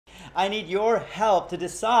I need your help to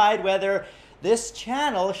decide whether this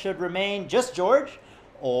channel should remain just George,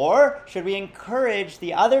 or should we encourage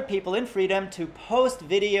the other people in Freedom to post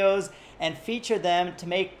videos and feature them to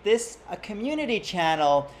make this a community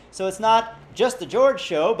channel? So it's not just the George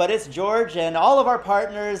Show, but it's George and all of our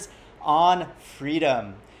partners on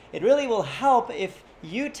Freedom. It really will help if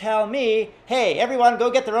you tell me, hey, everyone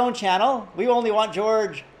go get their own channel. We only want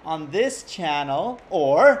George on this channel.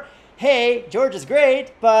 Or, hey, George is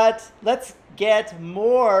great, but let's get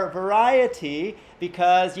more variety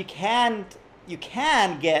because you can't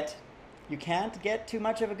get too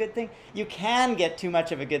much of a good thing. You can get too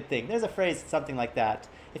much of a good thing. There's a phrase, something like that.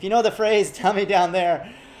 If you know the phrase, tell me down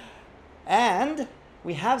there. And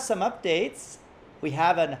we have some updates. We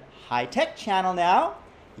have a high-tech channel now,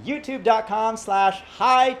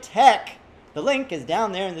 youtube.com/hightech. The link is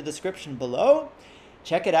down there in the description below.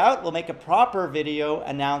 Check it out. We'll make a proper video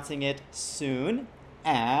announcing it soon.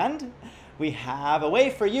 And we have a way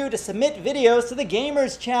for you to submit videos to the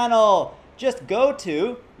Gamers channel. Just go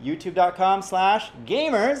to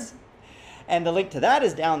youtube.com/gamers, and the link to that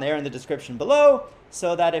is down there in the description below,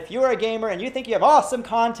 so that if you're a gamer and you think you have awesome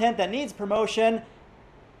content that needs promotion,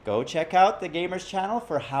 go check out the Gamers channel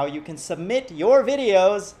for how you can submit your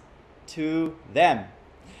videos to them.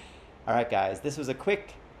 All right, guys, this was a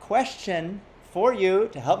quick question for you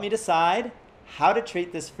to help me decide how to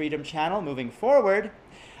treat this Freedom channel moving forward.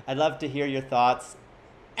 I'd love to hear your thoughts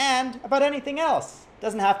and about anything else.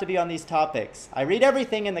 Doesn't have to be on these topics. I read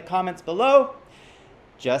everything in the comments below.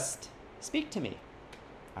 Just speak to me.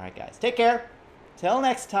 All right, guys, take care. Till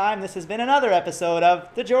next time, this has been another episode of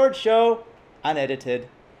The George Show, unedited.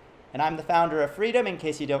 And I'm the founder of Freedom, in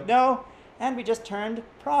case you don't know, and we just turned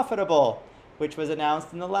profitable, which was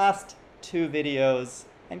announced in the last 2 videos.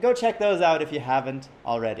 And go check those out if you haven't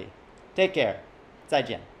already. Take care. 再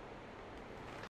见.